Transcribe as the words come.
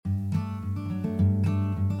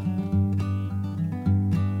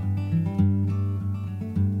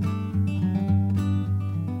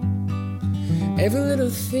Every little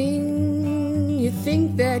thing you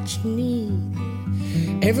think that you need.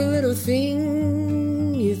 Every little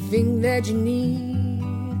thing you think that you need.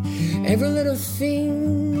 Every little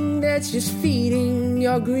thing that's just feeding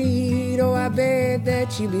your greed. Oh, I bet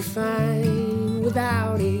that you'd be fine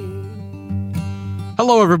without it.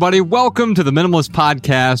 Hello, everybody. Welcome to the Minimalist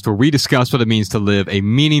Podcast, where we discuss what it means to live a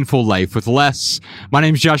meaningful life with less. My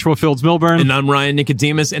name's Joshua Fields Milburn. And I'm Ryan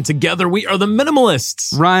Nicodemus, and together we are the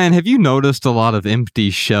Minimalists. Ryan, have you noticed a lot of empty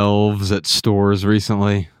shelves at stores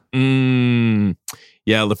recently?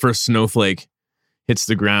 Yeah, the first snowflake hits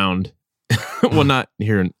the ground. Well, not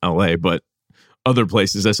here in LA, but other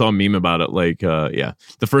places. I saw a meme about it. The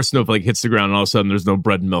first snowflake hits the ground, and all of a sudden there's no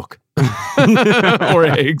bread and milk. Or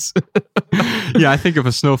eggs. Yeah, I think if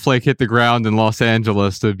a snowflake hit the ground in Los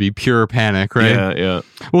Angeles, it'd be pure panic, right? Yeah.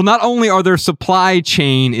 Well, not only are there supply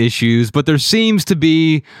chain issues, but there seems to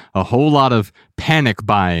be a whole lot of panic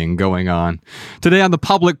buying going on. Today on the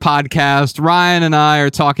Public Podcast, Ryan and I are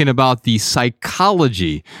talking about the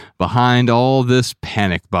psychology behind all this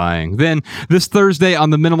panic buying. Then this Thursday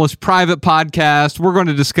on the Minimalist Private Podcast, we're going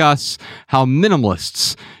to discuss how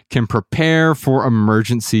minimalists can prepare for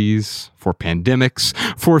emergencies, for pandemics,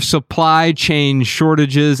 for supply chain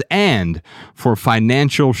shortages, and for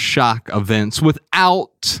financial shock events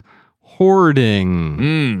without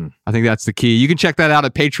hoarding. I think that's the key. You can check that out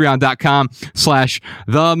at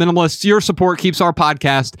patreon.com/theminimalists. Your support keeps our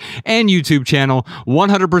podcast and YouTube channel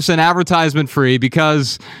 100% advertisement free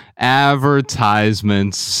because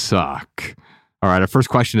advertisements suck. All right, our first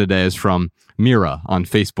question today is from Mira on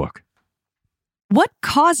Facebook. What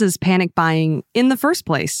causes panic buying in the first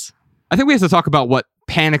place? I think we have to talk about what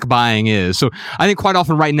panic buying is. So I think quite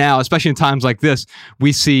often right now, especially in times like this,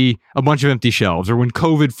 we see a bunch of empty shelves, or when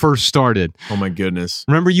COVID first started. Oh my goodness.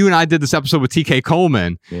 Remember you and I did this episode with TK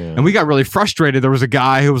Coleman, and we got really frustrated. There was a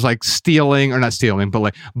guy who was like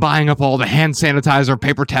buying up all the hand sanitizer,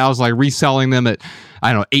 paper towels, like reselling them at,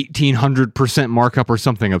 1,800% markup or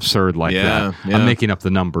something absurd like that. Yeah. I'm making up the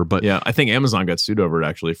number, but yeah, I think Amazon got sued over it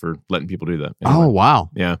actually for letting people do that. Anyway. Oh, wow.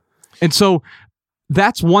 Yeah. And so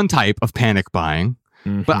that's one type of panic buying.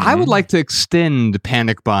 But I would like to extend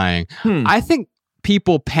panic buying. I think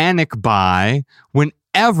people panic buy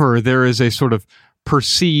whenever there is a sort of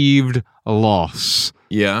perceived loss.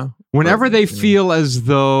 Yeah. Whenever they feel as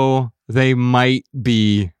though they might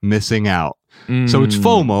be missing out. So it's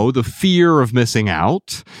FOMO, the fear of missing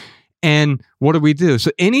out. And what do?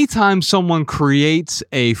 So anytime someone creates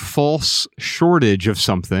a false shortage of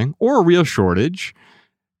something or a real shortage,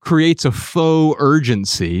 creates a faux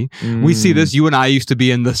urgency. We see this. You and I used to be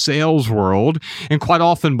in the sales world, and quite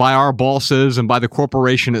often by our bosses and by the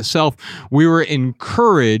corporation itself, we were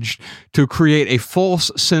encouraged to create a false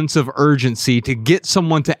sense of urgency to get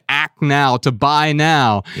someone to act now, to buy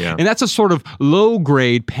now. Yeah. And that's a sort of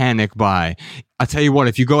low-grade panic buy. I tell you what,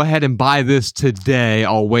 if you go ahead and buy this today,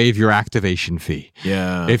 I'll waive your activation fee.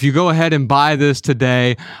 Yeah. If you go ahead and buy this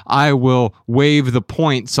today, I will waive the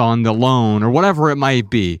points on the loan or whatever it might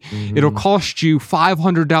be. It'll cost you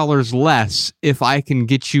 $500 less if I can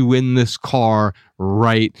get you in this car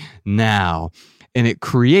right now. And it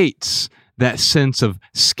creates that sense of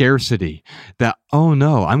scarcity that, oh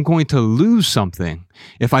no, I'm going to lose something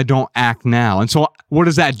if I don't act now. And so what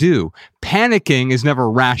does that do? Panicking is never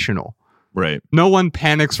rational. Right. No one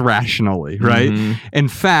panics rationally, right? In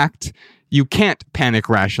fact, you can't panic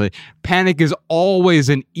rationally. Panic is always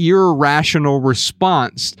an irrational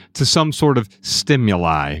response to some sort of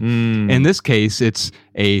stimuli. In this case, it's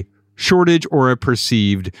a shortage or a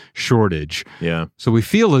perceived shortage. Yeah. So we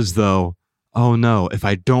feel as though, oh no, if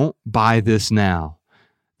I don't buy this now,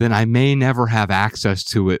 then I may never have access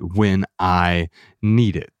to it when I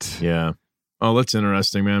need it. Yeah. Oh, that's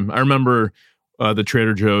interesting, man. I remember the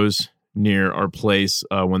Trader Joe's near our place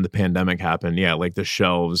when the pandemic happened. Yeah, like the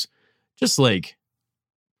shelves, just like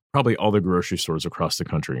probably all the grocery stores across the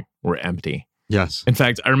country were empty. Yes. In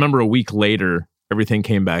fact, I remember a week later, everything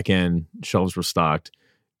came back in, shelves were stocked.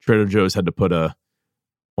 Trader Joe's had to put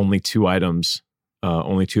only two of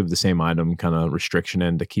the same item kind of restriction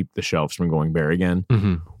in to keep the shelves from going bare again,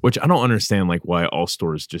 which I don't understand like why all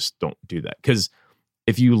stores just don't do that. Because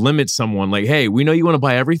if you limit someone like, hey, we know you want to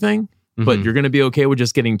buy everything, but you're going to be okay with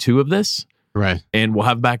just getting two of this. Right. And we'll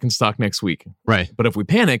have back in stock next week. Right. But if we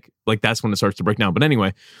panic, like that's when it starts to break down. But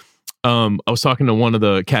anyway, I was talking to one of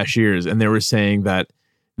the cashiers and they were saying that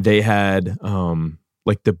they had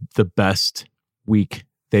like the best week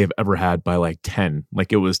they've ever had by like 10.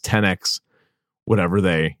 Like it was 10x whatever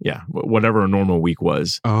a normal week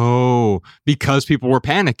was. Oh, because people were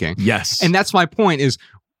panicking. Yes. And that's my point is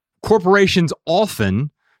corporations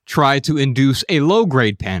often try to induce a low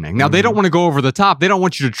grade panic. Now they don't want to go over the top. They don't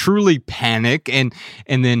want you to truly panic, and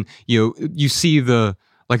then you see the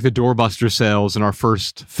doorbuster sales in our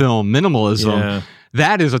first film, Minimalism. Yeah.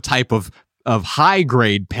 That is a type of high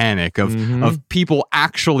grade panic of people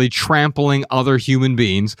actually trampling other human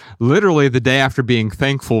beings literally the day after being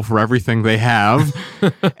thankful for everything they have.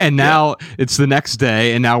 And now it's the next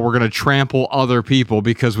day, and now we're going to trample other people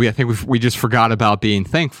because I think we just forgot about being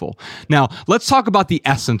thankful. Now, let's talk about the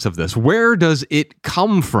essence of this. Where does it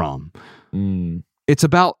come from? It's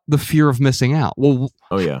about the fear of missing out. Well,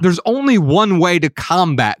 there's only one way to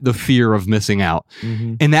combat the fear of missing out,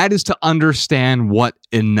 and that is to understand what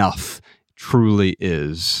enough truly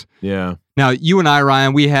is. Yeah. Now, you and I,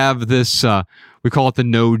 Ryan, we have this, we call it the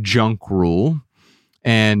no junk rule,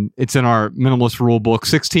 and it's in our minimalist rule book,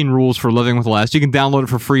 16 rules for living with less. You can download it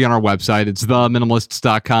for free on our website. It's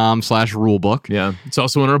theminimalists.com/rulebook. Yeah. It's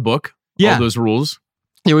also in our book. Yeah. All those rules.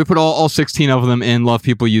 Yeah, we put all 16 of them in Love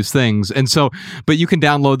People Use Things. And so, but you can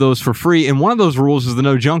download those for free. And one of those rules is the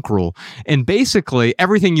no junk rule. And basically,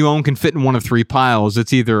 everything you own can fit in one of three piles.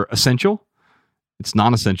 It's either essential, it's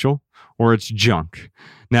non-essential, or it's junk.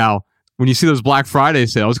 Now, when you see those Black Friday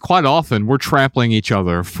sales, quite often we're trampling each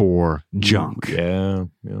other for junk. Yeah.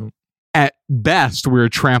 At best, we're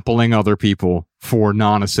trampling other people for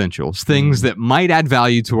non-essentials, things that might add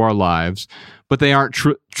value to our lives, but they aren't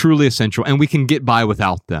truly essential, and we can get by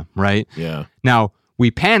without them, right? Yeah. Now,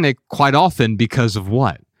 we panic quite often because of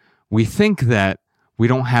what? We think that we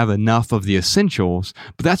don't have enough of the essentials,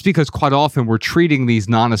 but that's because quite often we're treating these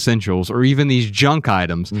non-essentials or even these junk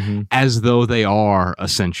items as though they are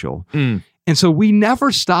essential. And so we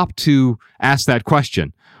never stop to ask that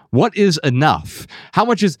question. What is enough? How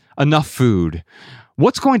much is enough food?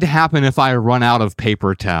 What's going to happen if I run out of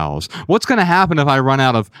paper towels? What's going to happen if I run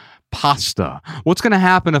out of pasta? What's going to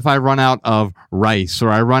happen if I run out of rice or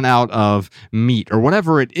I run out of meat or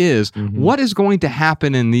whatever it is? What is going to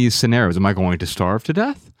happen in these scenarios? Am I going to starve to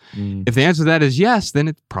death? If the answer to that is yes, then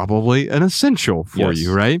it's probably an essential for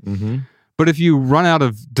you, right? But if you run out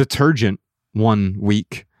of detergent one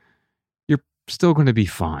week, you're still going to be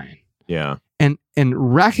fine. Yeah.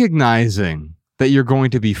 And recognizing that you're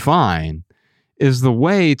going to be fine is the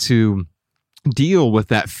way to deal with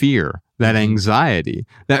that fear, that anxiety,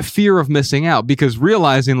 that fear of missing out, because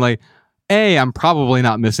realizing like, A, I'm probably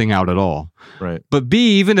not missing out at all. Right. But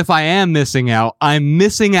B, even if I am missing out, I'm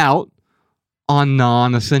missing out on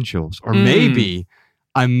non-essentials, or maybe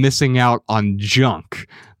I'm missing out on junk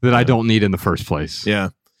that I don't need in the first place. Yeah.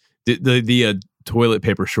 The toilet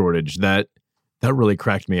paper shortage, that really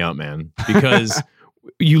cracked me out, man, because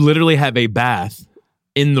you literally have a bath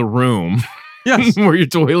in the room where your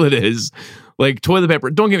toilet is. Like, toilet paper,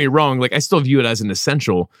 don't get me wrong, like I still view it as an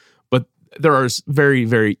essential, but there are very,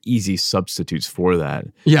 very easy substitutes for that.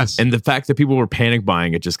 Yes. And the fact that people were panic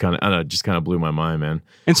buying, it just kind of blew my mind, man.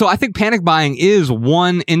 And so I think panic buying is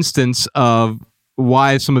one instance of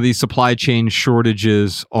why some of these supply chain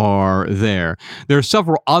shortages are there. There are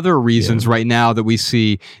several other reasons right now that we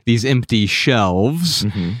see these empty shelves.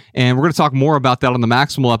 And we're going to talk more about that on the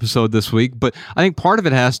Maximal episode this week. But I think part of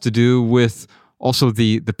it has to do with also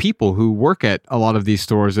the people who work at a lot of these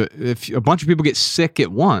stores. If a bunch of people get sick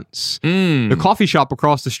at once, the coffee shop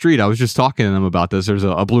across the street, I was just talking to them about this. There's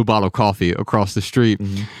a Blue Bottle Coffee across the street.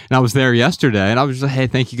 And I was there yesterday, and I was just like, hey,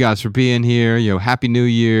 thank you guys for being here. Happy New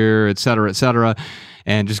Year, et cetera, et cetera.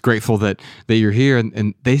 And just grateful that you're here.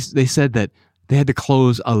 And they said that they had to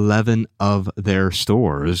close 11 of their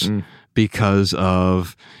stores because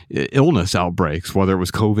of illness outbreaks, whether it was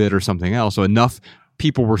COVID or something else. So enough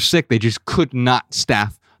people were sick, they just could not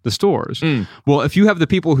staff the stores. Well, if you have the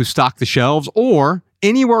people who stock the shelves or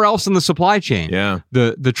anywhere else in the supply chain,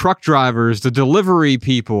 the truck drivers, the delivery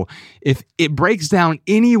people, if it breaks down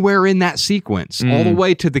anywhere in that sequence, all the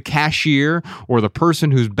way to the cashier or the person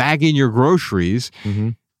who's bagging your groceries,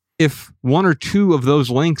 if one or two of those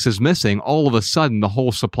links is missing, all of a sudden the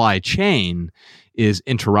whole supply chain is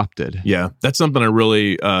interrupted. Yeah, that's something I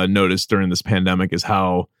really noticed during this pandemic, is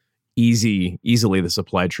how easily the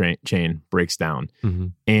supply chain breaks down.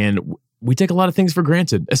 And we take a lot of things for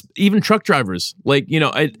granted, even truck drivers. Like,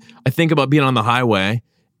 I think about being on the highway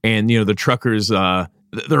and, the truckers,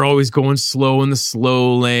 they're always going slow in the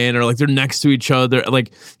slow lane, or like they're next to each other.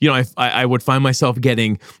 Like, I would find myself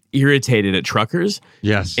getting irritated at truckers.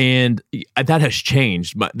 Yes. And that has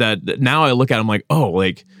changed. But that now I look at them like, oh,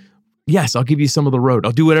 like, yes, I'll give you some of the road.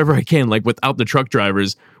 I'll do whatever I can. Like, without the truck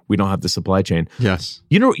drivers, we don't have the supply chain. Yes.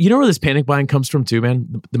 You know where this panic buying comes from too,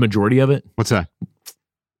 man? The majority of it? What's that?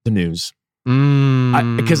 The news.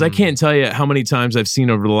 Because I can't tell you how many times I've seen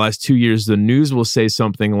over the last 2 years, the news will say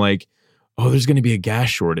something like, oh, there's going to be a gas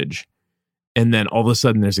shortage. And then all of a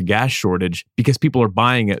sudden there's a gas shortage because people are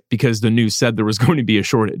buying it because the news said there was going to be a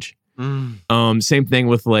shortage. Same thing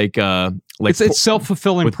with like it's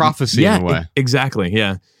self-fulfilling prophecy in a way. Exactly.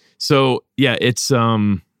 Yeah. So yeah, it's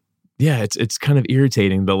kind of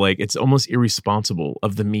irritating, but like it's almost irresponsible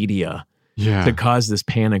of the media to cause this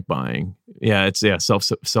panic buying. Yeah, it's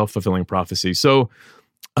self-fulfilling prophecy. So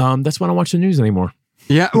that's why I don't watch the news anymore.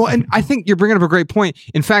 Yeah, well, and I think you're bringing up a great point.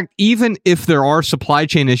 In fact, even if there are supply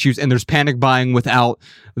chain issues and there's panic buying without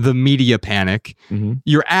the media panic,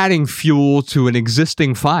 you're adding fuel to an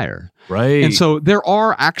existing fire. Right. And so there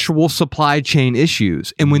are actual supply chain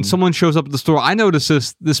issues. And when someone shows up at the store, I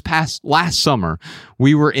noticed this last summer,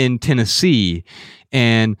 we were in Tennessee,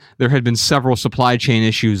 and there had been several supply chain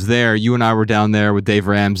issues there. You and I were down there with Dave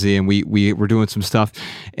Ramsey, and we were doing some stuff.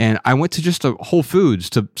 And I went to just a Whole Foods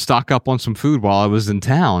to stock up on some food while I was in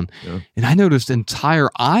town. Yeah. And I noticed entire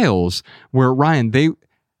aisles where, Ryan,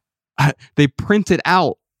 they printed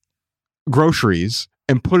out groceries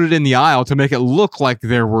and put it in the aisle to make it look like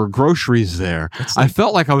there were groceries there. I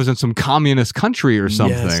felt like I was in some communist country or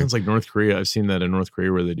something. Yeah, it sounds like North Korea. I've seen that in North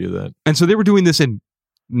Korea where they do that. And so they were doing this in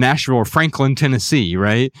Nashville or Franklin, Tennessee,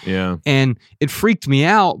 right? Yeah. And it freaked me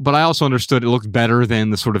out, but I also understood it looked better than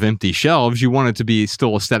the sort of empty shelves. You want it to be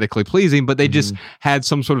still aesthetically pleasing, but they just had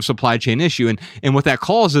some sort of supply chain issue. And what that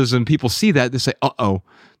causes, and people see that, they say, uh-oh,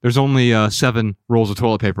 there's only 7 rolls of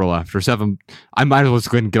toilet paper left, or 7. I might as well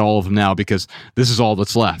go ahead and get all of them now because this is all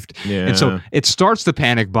that's left. Yeah. And so it starts the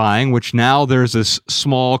panic buying, which now there's this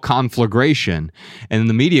small conflagration. And then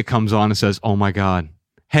the media comes on and says, oh my God,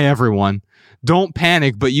 hey, everyone, don't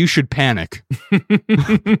panic, but you should panic.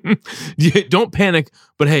 Don't panic,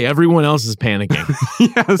 but hey, everyone else is panicking.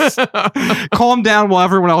 Yes. Calm down while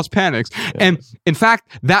everyone else panics. Yes. And in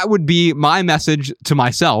fact, that would be my message to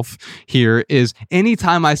myself here is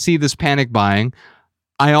anytime I see this panic buying,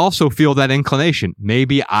 I also feel that inclination.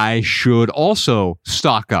 Maybe I should also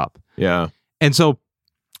stock up. Yeah. And so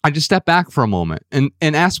I just step back for a moment and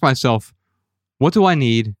ask myself, what do I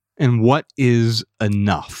need and what is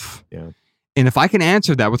enough? Yeah. And if I can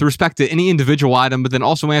answer that with respect to any individual item, but then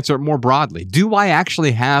also answer it more broadly, do I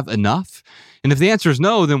actually have enough? And if the answer is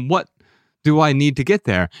no, then what do I need to get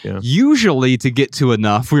there? Yeah. Usually to get to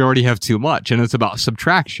enough, we already have too much, and it's about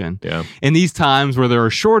subtraction. Yeah. In these times where there are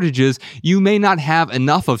shortages, you may not have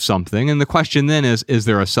enough of something. And the question then is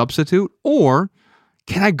there a substitute, or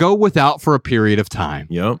can I go without for a period of time?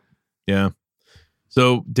 Yep. Yeah.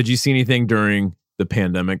 So did you see anything during the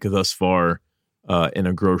pandemic thus far in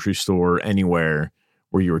a grocery store, anywhere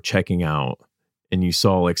where you were checking out and you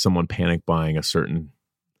saw like someone panic buying a certain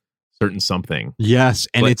something? Yes,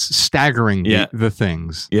 and it's staggering the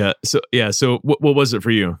things. Yeah. So what was it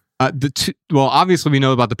for you? Well, obviously we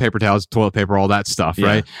know about the paper towels, toilet paper, all that stuff,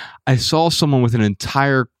 right? I saw someone with an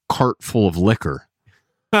entire cart full of liquor,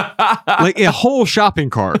 like a whole shopping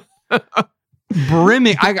cart.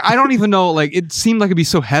 Brimming. I don't even know, like it seemed like it'd be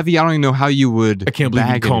so heavy. I don't even know how you would. I can't believe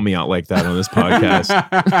you call me out like that on this podcast.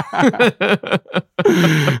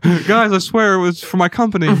 Guys, I swear it was for my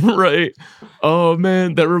company. Right. Oh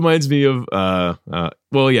man, that reminds me of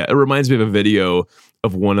it reminds me of a video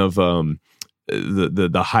of one of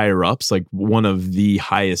the higher ups, like one of the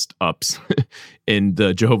highest ups in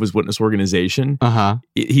the Jehovah's Witness organization.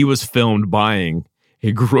 He was filmed buying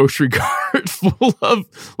a grocery cart full of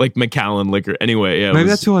like Macallan liquor. Anyway, yeah, maybe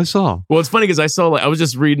that's who I saw. Well, it's funny because I saw, like, I was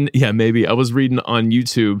just reading. Yeah, maybe I was reading on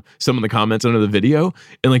YouTube some of the comments under the video,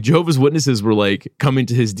 and like Jehovah's Witnesses were like coming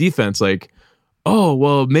to his defense, like, "Oh,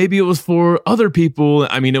 well, maybe it was for other people."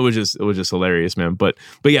 I mean, it was just hilarious, man. But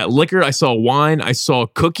yeah, liquor. I saw wine. I saw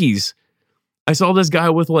cookies. I saw this guy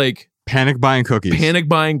with like panic buying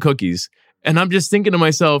cookies, and I'm just thinking to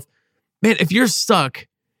myself, man, if you're stuck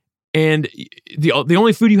and the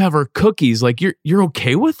only food you have are cookies, like you're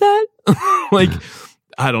okay with that? Like,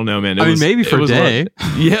 I don't know, man. I mean, maybe for a day.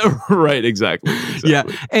 Yeah, right. Exactly. Yeah.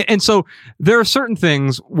 And so there are certain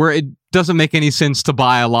things where it doesn't make any sense to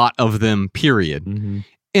buy a lot of them, period. Mm-hmm.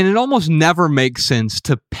 And it almost never makes sense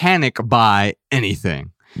to panic buy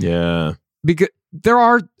anything. Yeah. Because there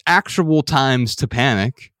are actual times to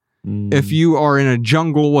panic. If you are in a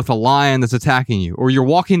jungle with a lion that's attacking you, or you're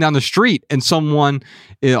walking down the street and someone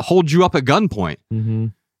holds you up at gunpoint,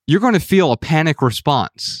 you're going to feel a panic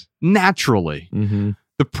response naturally. Mm-hmm.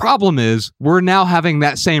 The problem is we're now having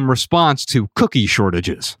that same response to cookie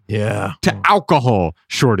shortages, to alcohol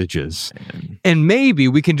shortages. Man. And maybe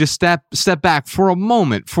we can just step back for a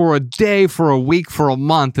moment, for a day, for a week, for a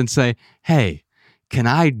month, and say, hey, can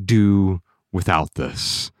I do without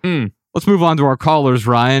this? Let's move on to our callers,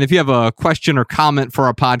 Ryan. If you have a question or comment for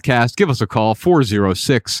our podcast, give us a call,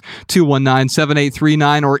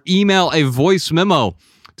 406-219-7839, or email a voice memo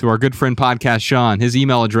to our good friend Podcast Sean. His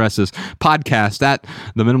email address is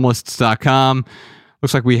podcast@theminimalists.com.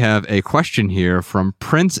 Looks like we have a question here from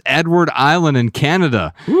Prince Edward Island in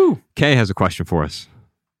Canada. Woo. Kay has a question for us.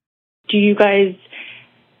 Do you guys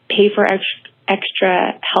pay for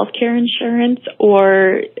extra healthcare insurance,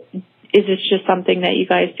 or is this just something that you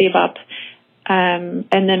guys save up, and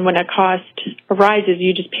then when a cost arises,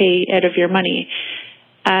 you just pay out of your money?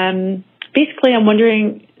 Basically, I'm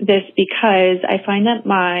wondering this because I find that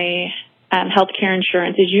my healthcare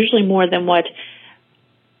insurance is usually more than what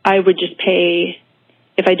I would just pay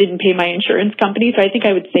if I didn't pay my insurance company. So I think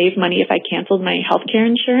I would save money if I canceled my healthcare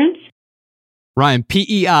insurance. Ryan,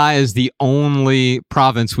 PEI is the only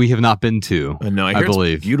province we have not been to. No, I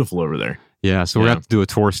believe it's beautiful over there. Yeah, so we're going to have to do a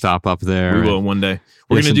tour stop up there. We will one day.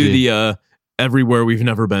 We're going to do the Everywhere We've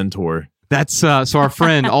Never Been tour. That's so our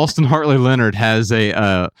friend Alston Hartley Leonard has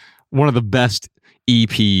a one of the best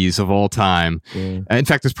EPs of all time. Yeah. In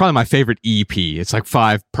fact, it's probably my favorite EP. It's like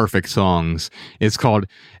 5 perfect songs. It's called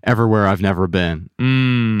Everywhere I've Never Been.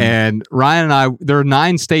 And Ryan and I, there are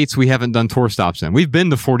 9 states we haven't done tour stops in. We've been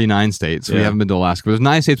to 49 states. We haven't been to Alaska. There's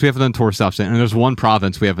 9 states we haven't done tour stops in, and there's 1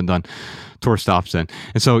 province we haven't done tour stops in.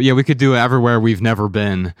 And so, we could do Everywhere We've Never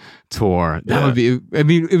Been tour. That would be, I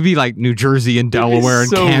mean, it would be like New Jersey and Delaware and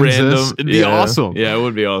so Kansas. Random. It'd be awesome. Yeah, it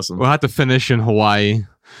would be awesome. We'll have to finish in Hawaii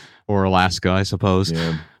or Alaska, I suppose.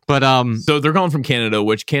 Yeah. But so they're calling from Canada,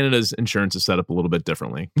 which Canada's insurance is set up a little bit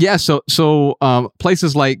differently. Yeah, so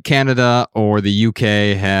places like Canada or the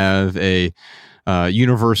UK have a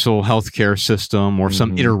universal healthcare system or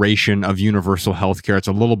some iteration of universal healthcare. It's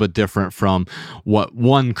a little bit different from what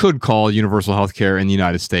one could call universal healthcare in the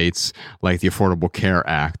United States, like the Affordable Care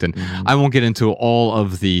Act. And I won't get into all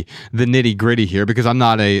of the nitty gritty here because I'm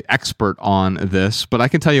not an expert on this, but I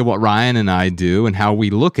can tell you what Ryan and I do and how we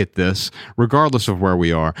look at this regardless of where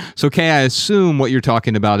we are. So Kay, I assume what you're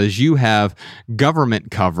talking about is you have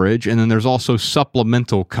government coverage and then there's also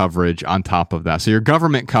supplemental coverage on top of that. So your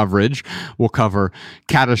government coverage will cover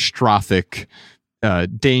catastrophic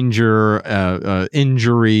danger,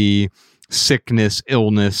 injury, sickness,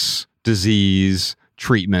 illness, disease,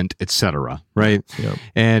 treatment, etc. Right? Yep.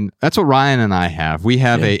 And that's what Ryan and I have. We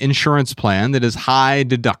have a insurance plan that is high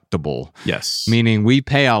deductible. Yes. Meaning we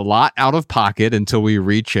pay a lot out of pocket until we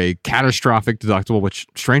reach a catastrophic deductible, which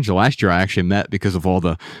strangely last year I actually met because of all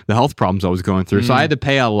the health problems I was going through. So I had to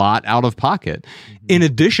pay a lot out of pocket in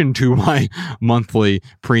addition to my monthly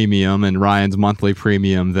premium and Ryan's monthly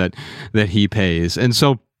premium that he pays. And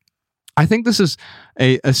so I think this is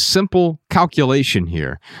a simple calculation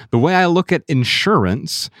here. The way I look at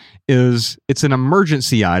insurance is it's an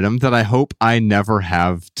emergency item that I hope I never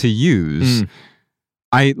have to use.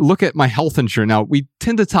 I look at my health insurance. Now, we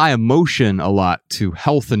tend to tie emotion a lot to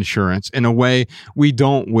health insurance in a way we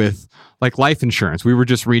don't with like life insurance. We were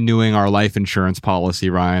just renewing our life insurance policy,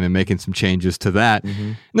 Ryan, and making some changes to that.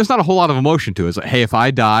 And there's not a whole lot of emotion to it. It's like, hey, if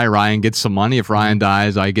I die, Ryan gets some money. If Ryan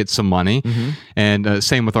dies, I get some money. And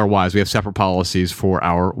same with our wives. We have separate policies for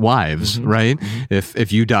our wives, right?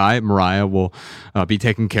 If you die, Mariah will be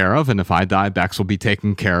taken care of. And if I die, Bex will be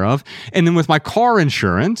taken care of. And then with my car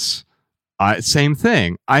insurance, same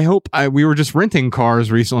thing. I hope we were just renting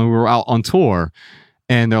cars recently. We were out on tour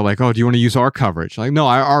and they're like, oh, do you want to use our coverage? Like, no,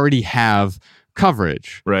 I already have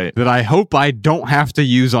coverage that I hope I don't have to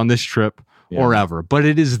use on this trip or ever. But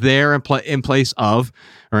it is there in place of,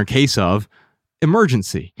 or in case of,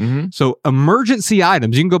 emergency. So emergency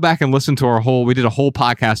items, you can go back and listen to we did a whole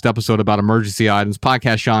podcast episode about emergency items.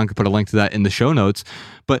 Podcast Sean could put a link to that in the show notes.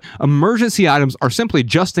 But emergency items are simply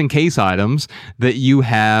just in case items that you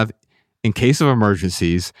have in case of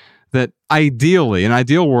emergencies that ideally, in an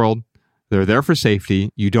ideal world, they're there for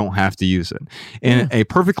safety. You don't have to use it. In a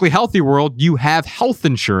perfectly healthy world, you have health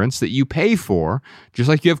insurance that you pay for, just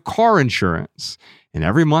like you have car insurance. And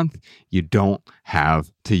every month, you don't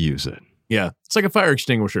have to use it. Yeah. It's like a fire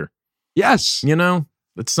extinguisher. Yes. You know,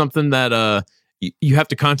 it's something that you have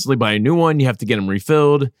to constantly buy a new one. You have to get them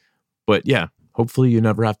refilled. But yeah, hopefully you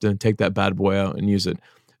never have to take that bad boy out and use it.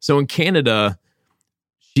 So in Canada,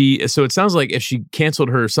 so it sounds like if she canceled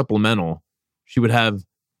her supplemental, she would have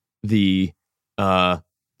the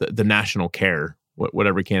national care,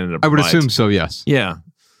 whatever Canada provides. I would assume so, yes. Yeah.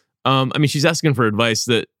 I mean, she's asking for advice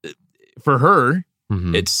that for her,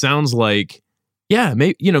 it sounds like,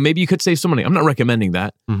 maybe you could save some money. I'm not recommending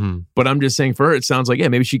that, but I'm just saying for her, it sounds like,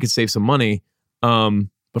 maybe she could save some money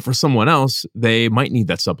But for someone else, they might need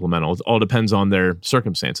that supplemental. It all depends on their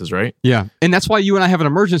circumstances, right? Yeah. And that's why you and I have an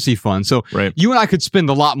emergency fund. So Right. you and I could spend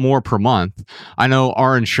a lot more per month. I know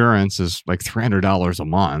our insurance is like $300 a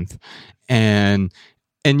month. And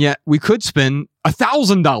yet we could spend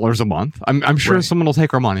 $1,000 a month. I'm sure Right. someone will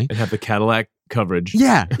take our money. And have the Cadillac coverage.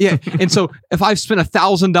 Yeah. Yeah. And so if I've spent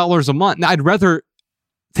 $1,000 a month, now I'd rather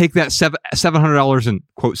take that $700 in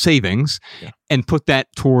quote savings and put that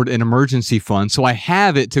toward an emergency fund. So I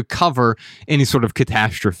have it to cover any sort of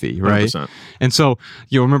catastrophe, right? 100%. And so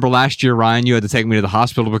you remember last year, Ryan, you had to take me to the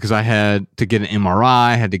hospital because I had to get an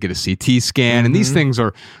MRI, had to get a CT scan, and these things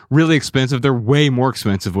are really expensive. They're way more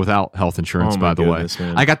expensive without health insurance, Oh, my by the goodness, way.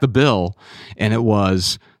 man. I got the bill and it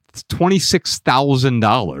was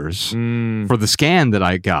 $26,000 for the scan that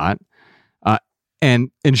I got.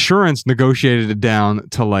 And insurance negotiated it down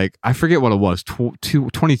to like, I forget what it was,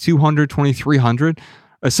 $2,200, $2,300,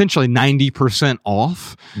 essentially 90%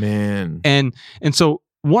 off. Man. And so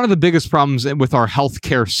one of the biggest problems with our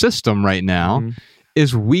healthcare system right now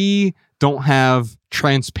is we don't have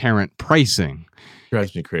transparent pricing.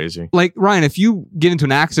 Drives me crazy. Like, Ryan, if you get into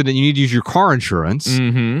an accident, you need to use your car insurance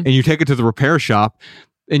Mm-hmm. and you take it to the repair shop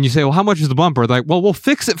and you say, well, how much is the bumper? They're like, well, we'll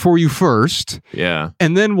fix it for you first. Yeah.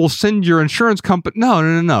 And then we'll send your insurance company.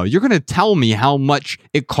 No. You're going to tell me how much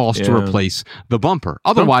it costs to Yeah. replace the bumper.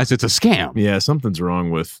 Otherwise, it's a scam. Yeah, something's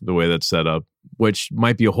wrong with the way that's set up, which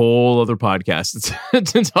might be a whole other podcast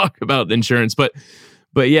to talk about insurance. But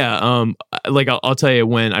yeah, like I'll tell you,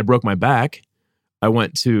 when I broke my back, I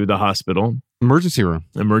went to the hospital, emergency room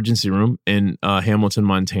in Hamilton,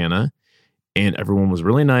 Montana, and everyone was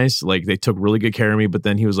really nice. Like they took really good care of me. But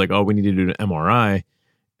then he was like, "Oh, we need to do an MRI."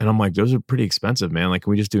 And I'm like, those are pretty expensive, man. Like,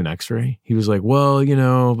 can we just do an x-ray? He was like, well,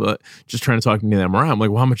 just trying to talk me to the MRI. I'm like,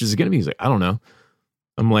 well, how much is it going to be? He's like, I don't know.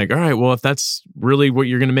 I'm like, all right, well, if that's really what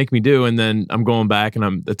you're going to make me do. And then I'm going back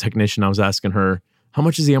and the technician, I was asking her, how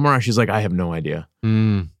much is the MRI? She's like, I have no idea.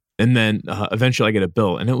 And then eventually I get a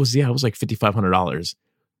bill and it was like $5,500.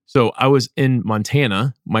 So I was in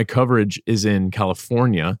Montana. My coverage is in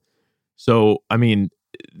California. So, I mean,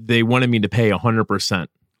 they wanted me to pay 100%.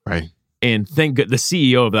 Right. And thank God, the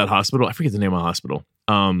CEO of that hospital, I forget the name of the hospital.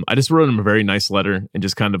 I just wrote him a very nice letter and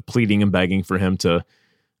just kind of pleading and begging for him to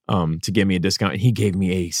give me a discount. And he gave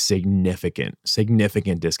me a significant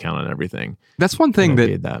discount on everything. That's one thing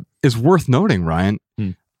that is worth noting, Ryan.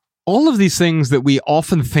 All of these things that we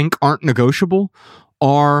often think aren't negotiable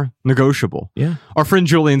are negotiable. Yeah. Our friend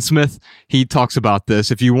Julian Smith, he talks about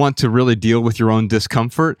this. If you want to really deal with your own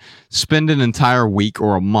discomfort, spend an entire week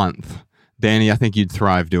or a month. Danny, I think you'd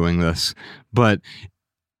thrive doing this. But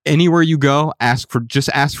anywhere you go, ask for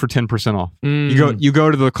 10% off. You go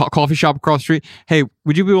to the coffee shop across the street. Hey,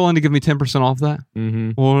 would you be willing to give me 10% off that?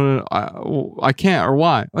 Mm-hmm. Well, I can't, or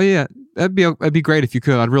why? Oh yeah, that'd be great if you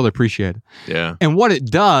could. I'd really appreciate it. Yeah. And what it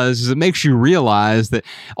does is it makes you realize that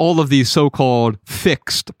all of these so-called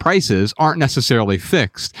fixed prices aren't necessarily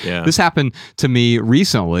fixed. Yeah. This happened to me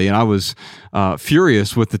recently, and I was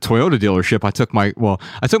furious with the Toyota dealership. I took my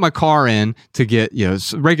car in to get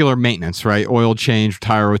regular maintenance, right? Oil change,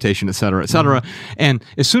 tire rotation, et cetera, et cetera. And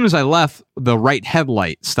as soon as I left, the right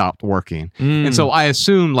headlight stopped working. And so I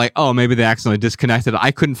assumed maybe they accidentally disconnected.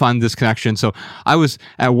 I couldn't find this connection. So I was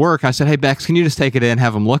at work. I said, hey, Bex, can you just take it in,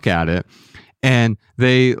 have them look at it? And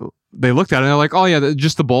they looked at it and they're like, oh yeah,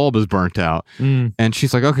 just the bulb is burnt out. And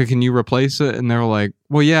she's like, okay, can you replace it? And they're like,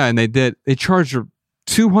 well, yeah. And they did. They charged her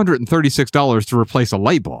 $236 to replace a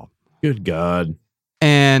light bulb. Good God.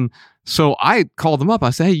 And so I called them up. I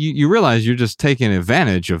said, hey, you realize you're just taking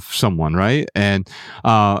advantage of someone, right? And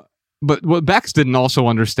but what Bex didn't also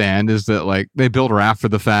understand is that they billed her after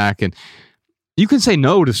the fact, and you can say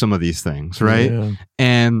no to some of these things, right? Yeah.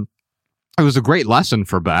 And it was a great lesson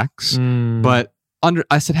for Bex. But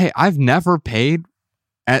I said, hey, I've never paid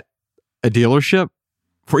at a dealership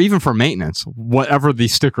for maintenance, whatever the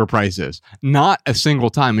sticker price is, not a single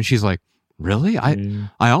time. And she's like, really? I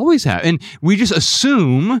always have. And we just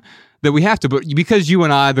assume that we have to, but because you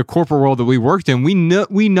and I, the corporate world that we worked in,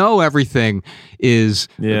 we know everything is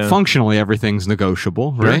functionally everything's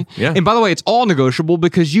negotiable, right? Yeah. And by the way, it's all negotiable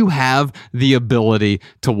because you have the ability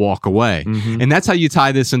to walk away. And that's how you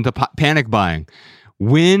tie this into panic buying.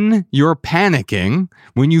 When you're panicking,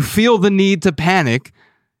 when you feel the need to panic,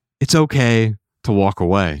 it's okay to walk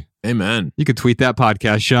away. Amen. You could tweet that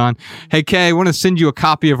podcast, Sean. Hey, Kay, I want to send you a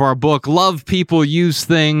copy of our book, Love People, Use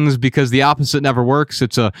Things, because the opposite never works.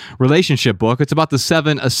 It's a relationship book. It's about the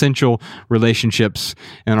 7 essential relationships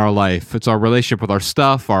in our life. It's our relationship with our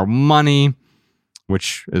stuff, our money,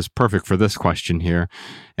 which is perfect for this question here,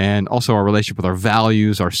 and also our relationship with our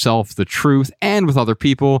values, ourself, the truth, and with other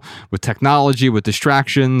people, with technology, with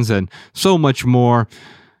distractions, and so much more.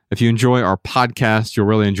 If you enjoy our podcast, you'll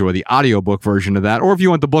really enjoy the audiobook version of that. Or if you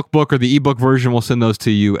want the book or the ebook version, we'll send those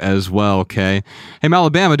to you as well, okay? Hey,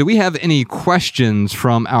 Malabama, do we have any questions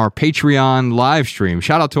from our Patreon live stream?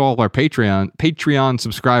 Shout out to all of our Patreon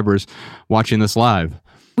subscribers watching this live.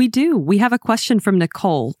 We do. We have a question from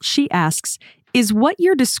Nicole. She asks, is what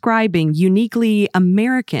you're describing uniquely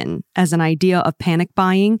American as an idea of panic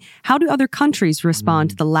buying? How do other countries respond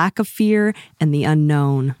to the lack of fear and the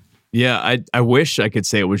unknown? Yeah, I wish I could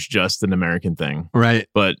say it was just an American thing. Right.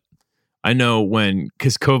 But I know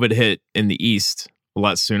because COVID hit in the East a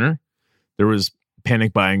lot sooner, there was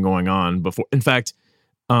panic buying going on before. In fact,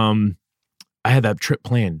 I had that trip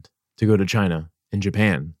planned to go to China and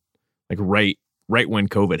Japan, like right when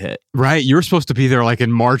COVID hit. Right. You were supposed to be there like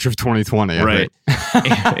in March of 2020. Right.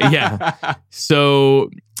 Yeah. So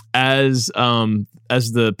as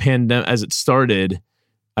the pandemic, as it started,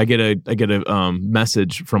 I get a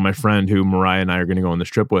message from my friend who Mariah and I are going to go on this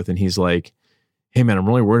trip with, and he's like, "Hey man, I'm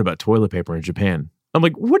really worried about toilet paper in Japan." I'm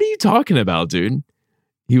like, "What are you talking about, dude?"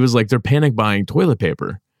 He was like, "They're panic buying toilet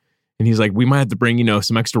paper," and he's like, "We might have to bring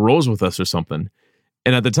some extra rolls with us or something."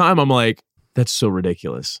 And at the time, I'm like, "That's so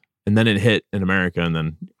ridiculous." And then it hit in America, and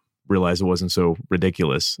then realized it wasn't so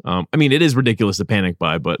ridiculous. I mean, it is ridiculous to panic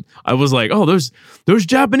buy, but I was like, "Oh, those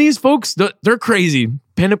Japanese folks, they're crazy,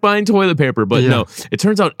 panic buying toilet paper." But no, it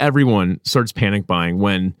turns out everyone starts panic buying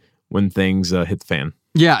when things hit the fan.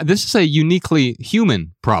 Yeah, this is a uniquely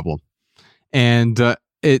human problem, and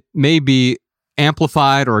it may be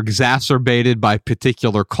amplified or exacerbated by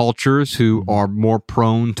particular cultures who are more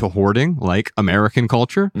prone to hoarding, like American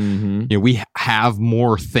culture. Mm-hmm. You know, we have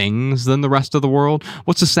more things than the rest of the world.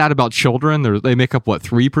 What's so sad about children? They make up,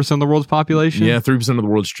 3% of the world's population? Yeah, 3% of the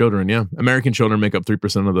world's children, yeah. American children make up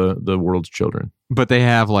 3% of the world's children. But they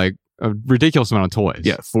have, a ridiculous amount of toys.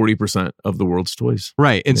 Yeah, 40% of the world's toys.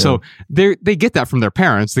 Right. And so they get that from their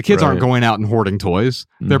parents. The kids aren't going out and hoarding toys.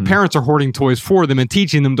 Their parents are hoarding toys for them and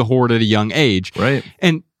teaching them to hoard at a young age. Right.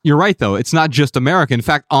 And you're right, though. It's not just America. In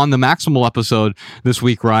fact, on the Maximal episode this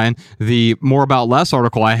week, Ryan, the More About Less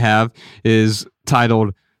article I have is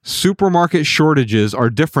titled, "Supermarket Shortages Are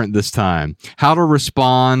Different This Time. How to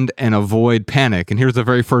Respond and Avoid Panic." And here's the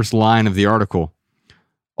very first line of the article.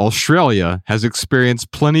 Australia has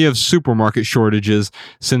experienced plenty of supermarket shortages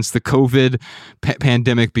since the COVID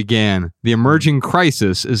pandemic began. The emerging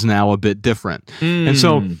crisis is now a bit different. And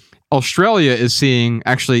so Australia is seeing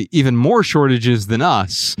actually even more shortages than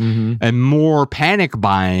us and more panic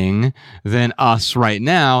buying than us right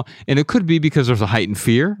now. And it could be because there's a heightened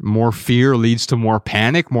fear. More fear leads to more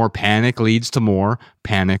panic leads to more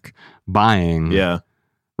panic buying. Yeah.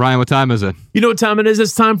 Ryan, what time is it? You know what time it is?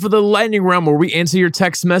 It's time for the lightning round where we answer your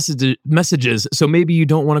text messages. So maybe you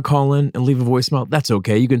don't want to call in and leave a voicemail. That's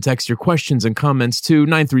okay. You can text your questions and comments to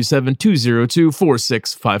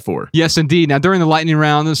 937-202-4654. Yes, indeed. Now, during the lightning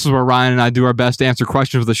round, this is where Ryan and I do our best to answer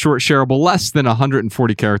questions with a short, shareable, less than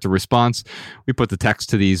 140-character response. We put the text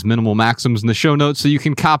to these minimal maxims in the show notes so you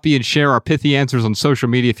can copy and share our pithy answers on social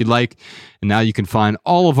media if you'd like. And now you can find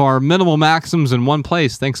all of our minimal maxims in one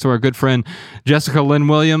place, thanks to our good friend Jessica Lynn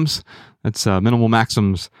Williams. That's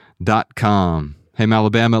minimalmaxims.com. Hey,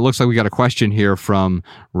 Malabama, it looks like we got a question here from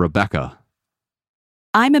Rebecca.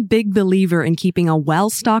 I'm a big believer in keeping a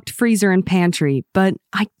well-stocked freezer and pantry, but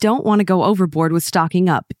I don't want to go overboard with stocking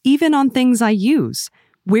up, even on things I use.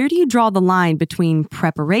 Where do you draw the line between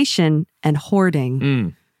preparation and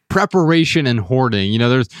hoarding? Preparation and hoarding. You know,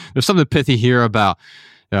 there's something pithy here about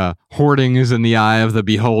hoarding is in the eye of the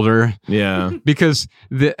beholder. Yeah. Because,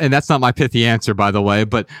 and that's not my pithy answer, by the way,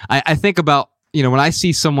 but I think about, when I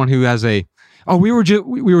see someone who has we were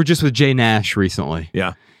just with Jay Nash recently.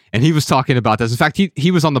 Yeah. And he was talking about this. In fact,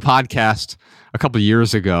 he was on the podcast a couple of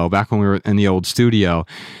years ago, back when we were in the old studio.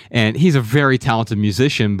 And he's a very talented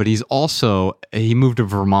musician, but he moved to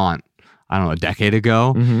Vermont, I don't know, a decade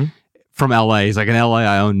ago. From LA. He's like, in LA,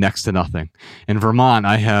 I own next to nothing. In Vermont,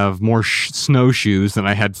 I have more snowshoes than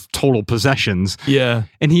I had total possessions. Yeah.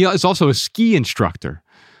 And he is also a ski instructor.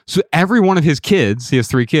 So every one of his kids, he has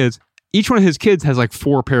 3 kids, each one of his kids has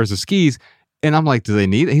 4 pairs of skis. And I'm like, do they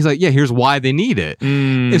need it? He's like, yeah, here's why they need it.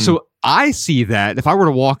 And so I see that if I were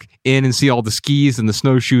to walk in and see all the skis and the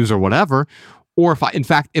snowshoes or whatever, or if I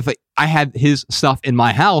had his stuff in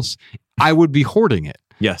my house, I would be hoarding it.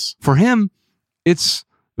 Yes. For him, it's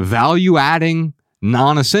value adding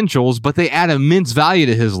non-essentials, but they add immense value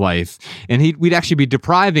to his life. And we'd actually be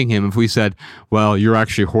depriving him if we said, well, you're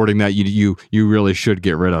actually hoarding that. You really should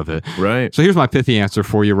get rid of it. Right. So here's my pithy answer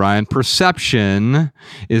for you, Ryan. Perception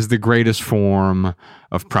is the greatest form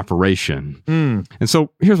of preparation. And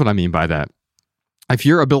so here's what I mean by that. If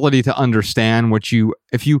your ability to understand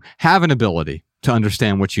if you have an ability to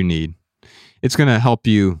understand what you need, it's going to help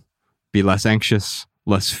you be less anxious,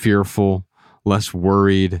 less fearful, less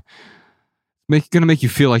worried. Going to make you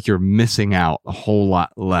feel like you're missing out a whole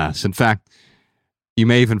lot less. In fact, you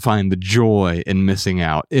may even find the joy in missing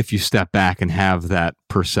out if you step back and have that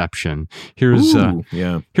perception. Here's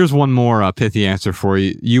one more pithy answer for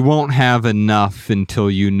you. You won't have enough until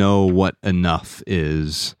you know what enough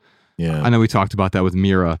is. Yeah. I know we talked about that with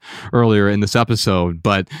Mira earlier in this episode,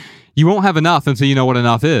 but you won't have enough until you know what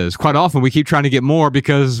enough is. Quite often we keep trying to get more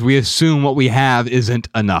because we assume what we have isn't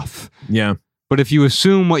enough. Yeah. But if you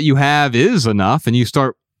assume what you have is enough and you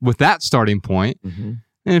start with that starting point, and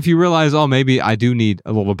if you realize, oh, maybe I do need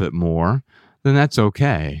a little bit more, then that's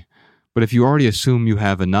okay. But if you already assume you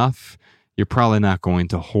have enough, you're probably not going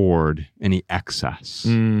to hoard any excess.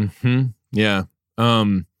 Yeah.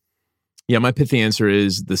 My pithy answer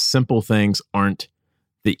is the simple things aren't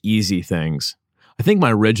the easy things. I think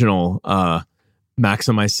my original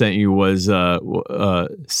maxim I sent you was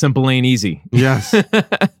simple ain't easy. Yes.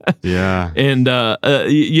 Yeah. And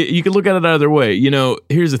you can look at it either way.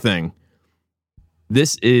 Here's the thing.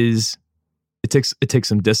 It takes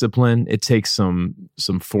some discipline. It takes some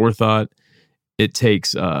forethought. It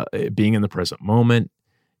takes being in the present moment,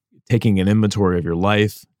 taking an inventory of your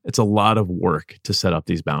life. It's a lot of work to set up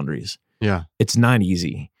these boundaries. Yeah. It's not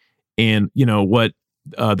easy. And what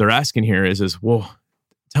they're asking here is, well,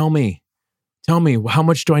 tell me, how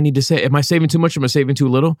much do I need to save? Am I saving too much? Am I saving too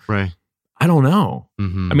little? Right. I don't know.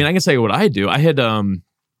 Mm-hmm. I mean, I can say what I do. I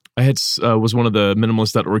was one of the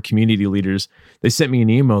Minimalist.org community leaders. They sent me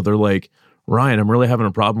an email. They're like, Ryan, I'm really having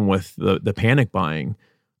a problem with the panic buying.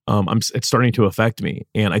 It's starting to affect me,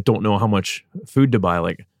 and I don't know how much food to buy.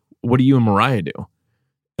 Like, what do you and Mariah do?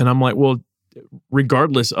 And I'm like, well,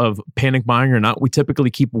 regardless of panic buying or not, we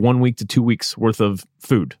typically keep 1 week to 2 weeks worth of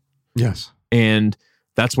food. Yes. And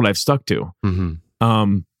that's what I've stuck to.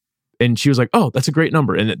 Mm-hmm. And she was like, oh, that's a great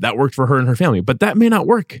number. And that worked for her and her family. But that may not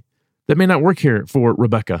work. That may not work here for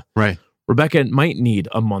Rebecca. Right. Rebecca might need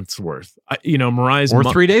a month's worth. Mariah's... Or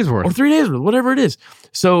 3 days worth. Or 3 days worth, whatever it is.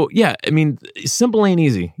 So, yeah, I mean, simple ain't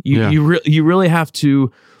easy. You really have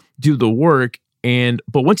to do the work.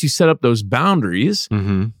 But once you set up those boundaries,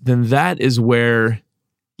 then that is where,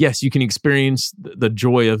 yes, you can experience the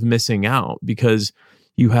joy of missing out because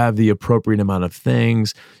you have the appropriate amount of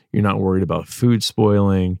things. You're not worried about food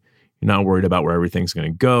spoiling. You're not worried about where everything's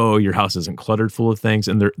going to go. Your house isn't cluttered full of things.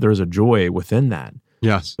 And there's a joy within that.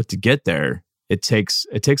 Yes. But to get there, it takes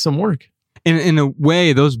some work. In a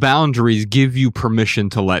way, those boundaries give you permission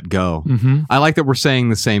to let go. I like that we're saying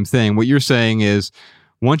the same thing. What you're saying is,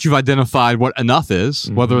 once you've identified what enough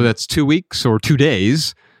is, whether that's 2 weeks or 2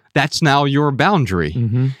 days, that's now your boundary.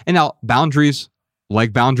 And now boundaries,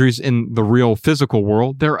 like boundaries in the real physical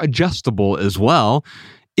world, they're adjustable as well.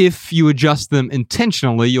 If you adjust them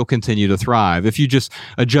intentionally, you'll continue to thrive. If you just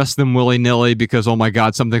adjust them willy-nilly because, oh my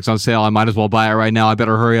God, something's on sale, I might as well buy it right now, I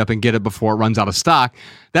better hurry up and get it before it runs out of stock,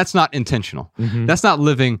 that's not intentional. That's not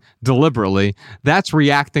living deliberately. That's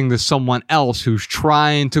reacting to someone else who's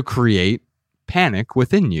trying to create panic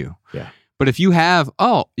within you. Yeah. But if you have,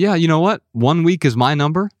 you know what? 1 week is my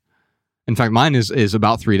number. In fact, mine is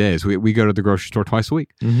about 3 days. We go to the grocery store twice a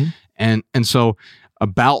week. And so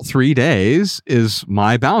about 3 days is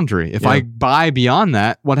my boundary. If I buy beyond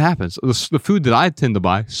that, what happens? The food that I tend to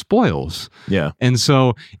buy spoils. Yeah. And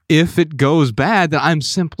so if it goes bad, then I'm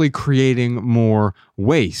simply creating more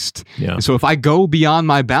waste. Yeah. And so if I go beyond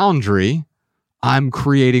my boundary, I'm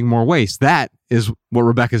creating more waste. That is what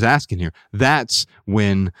Rebecca's asking here. That's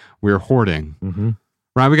when we're hoarding.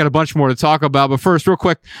 Right, we got a bunch more to talk about, but first, real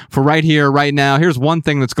quick, for right here, right now, here's one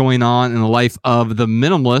thing that's going on in the life of the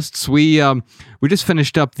minimalists. We just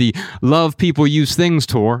finished up the Love People Use Things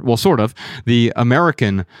tour, well, sort of, the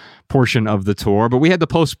American portion of the tour, but we had to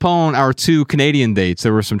postpone our 2 Canadian dates.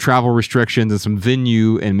 There were some travel restrictions and some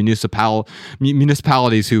venue and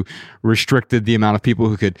municipalities who restricted the amount of people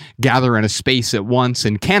who could gather in a space at once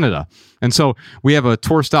in Canada. And so we have a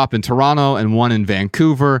tour stop in Toronto and one in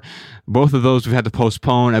Vancouver. Both of those we've had to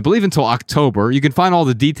postpone, I believe, until October. You can find all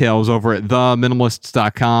the details over at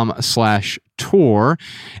theminimalists.com/tour.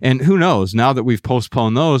 And who knows, now that we've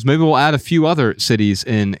postponed those, maybe we'll add a few other cities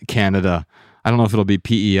in Canada. I don't know if it'll be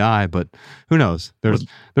PEI, but who knows? There's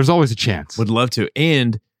always a chance. Would love to.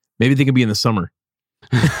 And maybe they can be in the summer.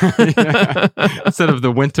 Instead of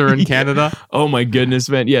the winter in Canada. Oh my goodness,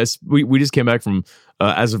 man. Yes, we just came back from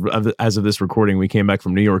as of this recording, we came back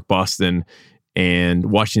from New York, Boston, and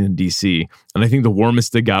Washington, D.C. And I think the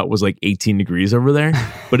warmest it got was like 18 degrees over there.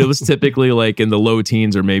 But it was typically like in the low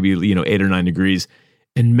teens or maybe, 8 or 9 degrees.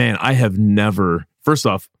 And man, I have never, first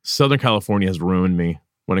off, Southern California has ruined me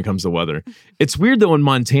when it comes to weather. It's weird though in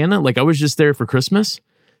Montana, like I was just there for Christmas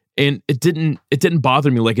and it didn't bother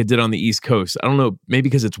me like it did on the East Coast. I don't know, maybe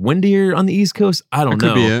because it's windier on the East Coast. I don't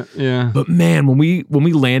know. Could be it. Yeah. But man, when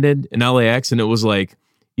we landed in LAX and it was like,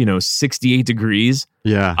 68 degrees.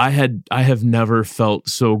 Yeah. I have never felt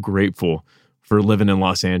so grateful for living in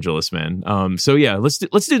Los Angeles, man. So yeah, let's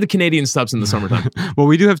do the Canadian stops in the summertime. Well,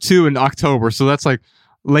 we do have 2 in October, so that's like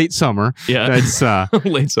late summer. Yeah. It's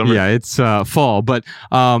late summer. Yeah, it's fall. But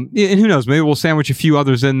and who knows, maybe we'll sandwich a few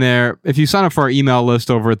others in there. If you sign up for our email list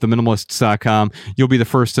over at theminimalists.com, you'll be the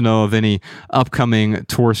first to know of any upcoming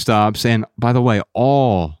tour stops. And by the way,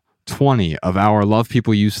 all 20 of our Love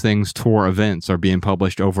People Use Things tour events are being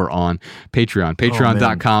published over on Patreon.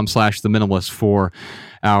 Patreon.com/theminimalists for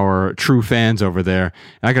our true fans over there.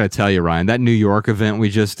 And I got to tell you, Ryan, that New York event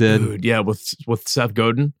we just did. Dude, yeah, with Seth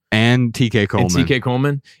Godin. And TK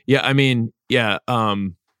Coleman. Yeah, I mean, yeah,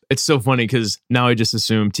 it's so funny because now I just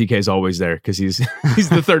assume TK's always there because he's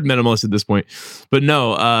the third minimalist at this point. But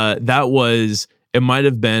no, it might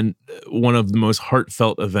have been one of the most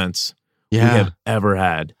heartfelt events we have ever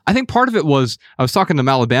had. I think part of it was, I was talking to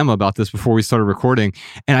Malabama about this before we started recording,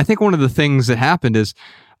 and I think one of the things that happened is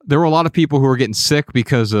there were a lot of people who were getting sick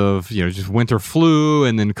because of, just winter flu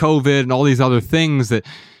and then COVID and all these other things and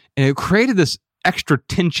it created this extra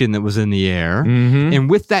tension that was in the air. Mm-hmm. And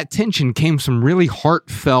with that tension came some really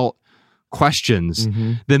heartfelt questions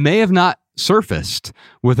that may have not surfaced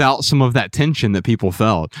without some of that tension that people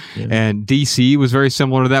felt. Yeah. And DC was very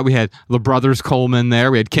similar to that. We had the brothers Coleman there.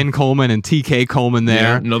 We had Ken Coleman and TK Coleman there.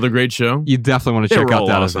 Yeah, another great show. You definitely want to check out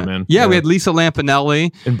that awesome, event. Man. Yeah, we had Lisa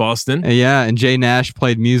Lampanelli in Boston. And Jay Nash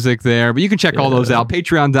played music there. But you can check all those out.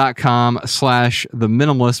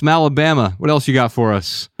 Patreon.com/theminimalist. Malabama, what else you got for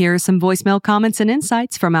us? Here are some voicemail comments and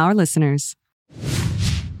insights from our listeners.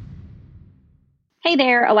 Hey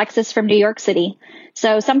there, Alexis from New York City.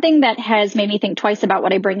 So something that has made me think twice about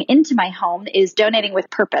what I bring into my home is donating with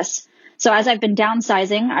purpose. So as I've been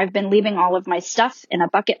downsizing, I've been leaving all of my stuff in a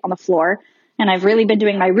bucket on the floor, and I've really been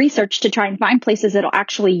doing my research to try and find places that'll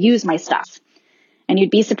actually use my stuff. And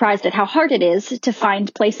you'd be surprised at how hard it is to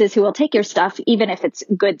find places who will take your stuff, even if it's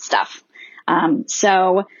good stuff.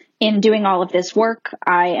 So in doing all of this work,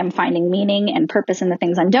 I am finding meaning and purpose in the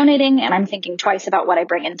things I'm donating, and I'm thinking twice about what I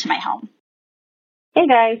bring into my home. Hey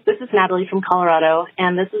guys, this is Natalie from Colorado,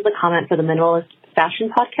 and this is the comment for the Minimalist Fashion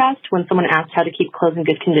Podcast when someone asked how to keep clothes in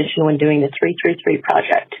good condition when doing the 333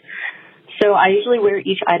 project. So I usually wear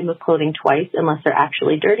each item of clothing twice unless they're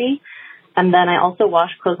actually dirty, and then I also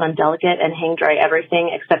wash clothes on delicate and hang dry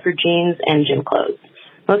everything except for jeans and gym clothes.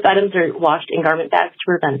 Most items are washed in garment bags to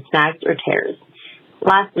prevent snags or tears.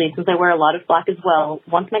 Lastly, since I wear a lot of black as well,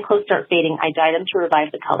 once my clothes start fading, I dye them to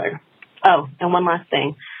revive the color. Oh, and one last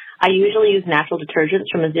thing. I usually use natural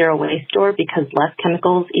detergents from a zero waste store because less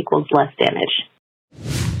chemicals equals less damage.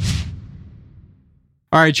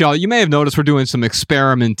 All right, y'all, you may have noticed we're doing some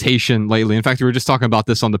experimentation lately. In fact, we were just talking about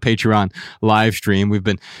this on the Patreon live stream. We've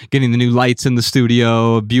been getting the new lights in the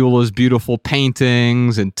studio, Beulah's beautiful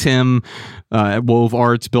paintings, and Tim at Wove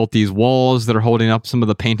Arts built these walls that are holding up some of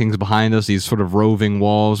the paintings behind us, these sort of roving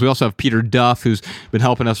walls. We also have Peter Duff, who's been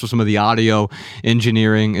helping us with some of the audio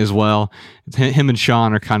engineering as well. Him and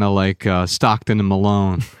Sean are kind of like Stockton and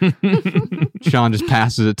Malone. Sean just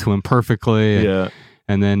passes it to him perfectly.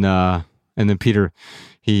 And then Peter,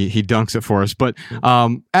 he dunks it for us. But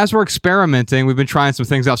as we're experimenting, we've been trying some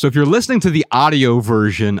things out. So if you're listening to the audio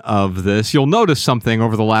version of this, you'll notice something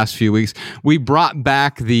over the last few weeks. We brought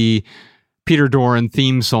back the Peter Doran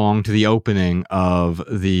theme song to the opening of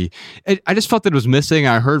I just felt that it was missing.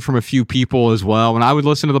 I heard from a few people as well when I would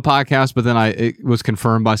listen to the podcast, but then it was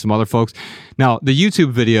confirmed by some other folks. Now, the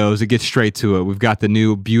YouTube videos, it gets straight to it. We've got the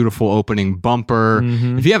new beautiful opening bumper.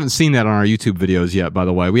 Mm-hmm. If you haven't seen that on our YouTube videos yet, by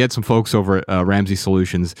the way, we had some folks over at Ramsey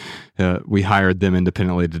Solutions. We hired them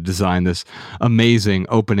independently to design this amazing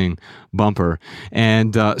opening bumper.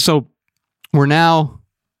 And so we're now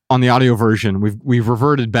on the audio version, we've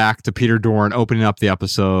reverted back to Peter Dorn opening up the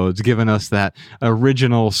episodes, giving us that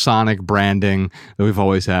original Sonic branding that we've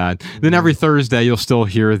always had. Then every Thursday, you'll still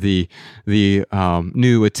hear the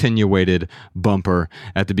new attenuated bumper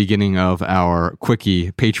at the beginning of our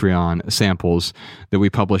Quickie Patreon samples that we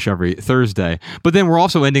publish every Thursday. But then we're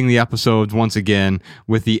also ending the episodes once again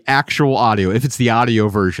with the actual audio, if it's the audio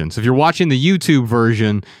version. So if you're watching the YouTube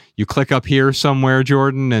version, you click up here somewhere,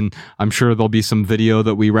 Jordan, and I'm sure there'll be some video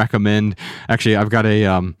that we recommend. Actually, I've got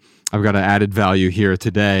an added value here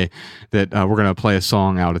today that we're going to play a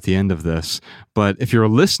song out at the end of this. But if you're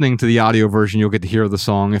listening to the audio version, you'll get to hear the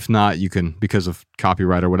song. If not, you can, because of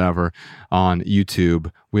copyright or whatever, on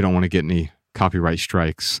YouTube. We don't want to get any copyright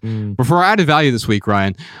strikes. But for our added value this week,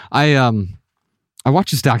 Ryan, I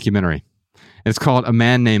watched this documentary. It's called A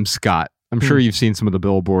Man Named Scott. I'm sure you've seen some of the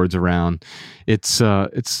billboards around. It's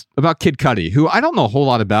about Kid Cudi, who I don't know a whole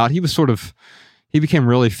lot about. He became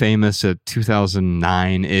really famous at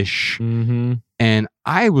 2009-ish. And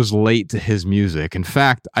I was late to his music. In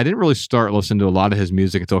fact, I didn't really start listening to a lot of his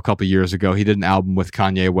music until a couple years ago. He did an album with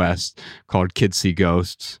Kanye West called Kids See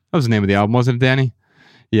Ghosts. That was the name of the album, wasn't it, Danny?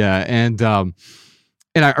 Yeah,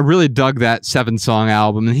 and I really dug that 7-song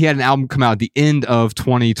album. And he had an album come out at the end of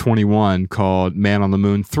 2021 called Man on the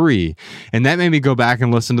Moon 3. And that made me go back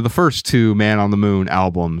and listen to the first 2 Man on the Moon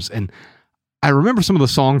albums. And I remember some of the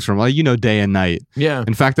songs from, like, Day and Night. Yeah.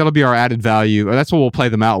 In fact, that'll be our added value. Or that's what we'll play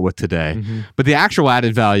them out with today. But the actual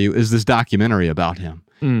added value is this documentary about him.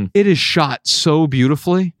 It is shot so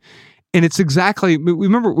beautifully. And it's exactly,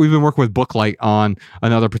 remember, we've been working with Booklight on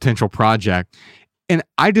another potential project. And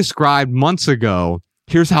I described months ago,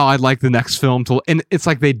 here's how I'd like the next film to, and it's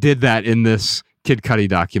like they did that in this Kid Cudi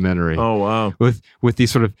documentary. Oh, wow. With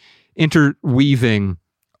these sort of interweaving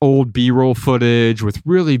old B-roll footage with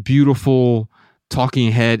really beautiful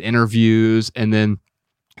talking head interviews, and then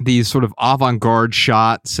these sort of avant-garde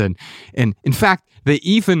shots. And in fact, they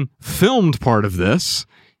even filmed part of this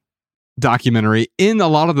documentary in a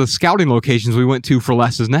lot of the scouting locations we went to for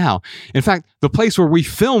Less Is Now. In fact, the place where we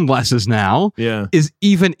filmed Less Is Now is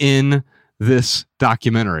even in this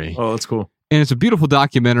documentary. Oh, that's cool. And it's a beautiful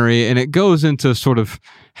documentary, and it goes into sort of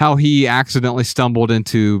how he accidentally stumbled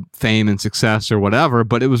into fame and success or whatever,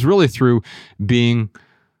 but it was really through being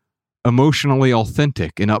emotionally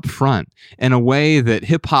authentic and upfront in a way that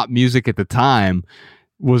hip-hop music at the time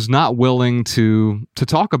was not willing to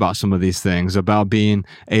talk about some of these things, about being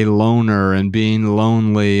a loner and being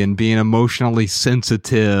lonely and being emotionally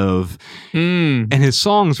sensitive. And his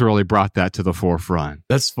songs really brought that to the forefront.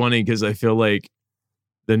 That's funny, because I feel like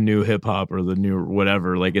the new hip hop or the new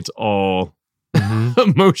whatever, like, it's all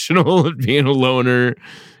emotional and being a loner.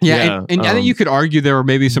 Yeah. And I think you could argue there were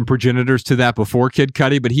maybe some progenitors to that before Kid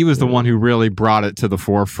Cudi, but he was the one who really brought it to the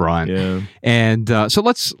forefront. Yeah. And so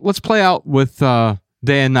let's play out with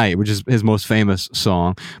Day and Night, which is his most famous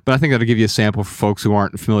song. But I think that'll give you a sample for folks who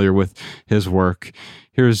aren't familiar with his work.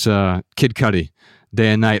 Here's Kid Cudi,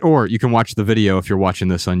 Day and Night. Or you can watch the video if you're watching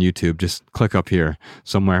this on YouTube. Just click up here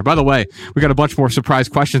somewhere. By the way, we got a bunch more surprise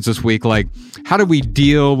questions this week, like how do we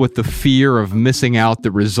deal with the fear of missing out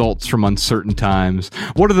that results from uncertain times?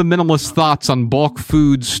 What are the minimalist thoughts on bulk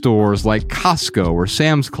food stores like Costco or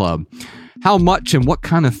Sam's Club? How much and what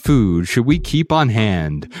kind of food should we keep on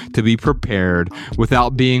hand to be prepared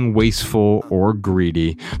without being wasteful or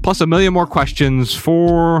greedy? Plus a million more questions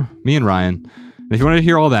for me and Ryan. If you want to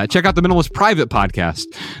hear all that, check out the Minimalist Private Podcast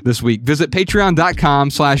this week. Visit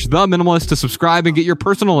patreon.com/theminimalist to subscribe and get your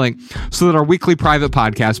personal link so that our weekly private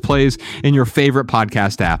podcast plays in your favorite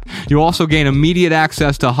podcast app. You'll also gain immediate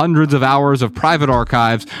access to hundreds of hours of private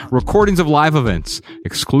archives, recordings of live events,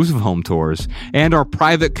 exclusive home tours, and our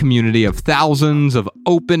private community of thousands of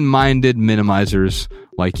open-minded minimizers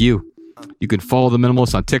like you. You can follow The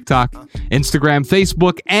Minimalists on TikTok, Instagram,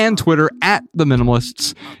 Facebook, and Twitter at The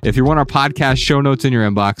Minimalists. If you want our podcast show notes in your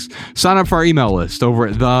inbox, sign up for our email list over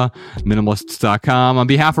at theminimalists.com. On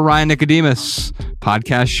behalf of Ryan Nicodemus,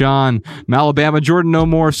 Podcast Sean, Malabama, Jordan No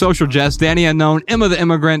More, Social Jess, Danny Unknown, Emma the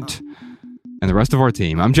Immigrant, and the rest of our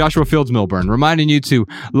team, I'm Joshua Fields Milburn, reminding you to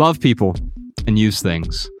love people and use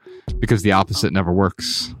things, because the opposite never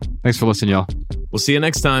works. Thanks for listening, y'all. We'll see you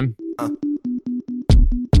next time.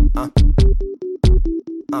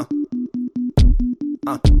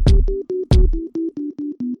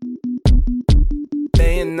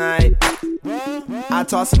 Day and night, I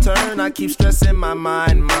toss and turn, I keep stressing my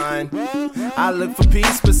mind. I look for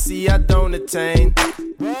peace, but see I don't attain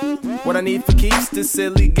what I need for keeps this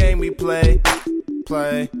silly game we play.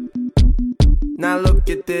 Now look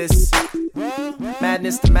at this.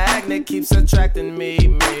 Madness, the magnet keeps attracting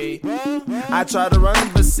me. I try to run,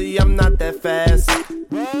 but see, I'm not that fast.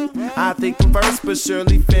 I think I'm first, but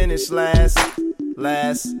surely finish last.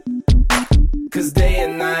 Cause day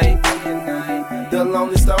and night, the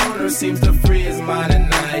lonely stoner seems to free his mind at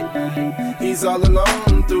night. He's all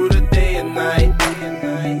alone through the day and night.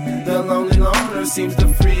 The lonely loner seems to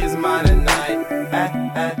free his mind at night.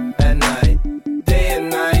 At night, day and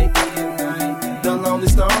night. The lonely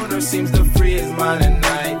stoner seems to free his mind at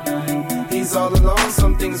night. He's all alone,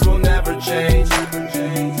 some things will never change.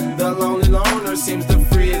 The lonely loner seems to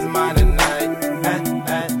free his mind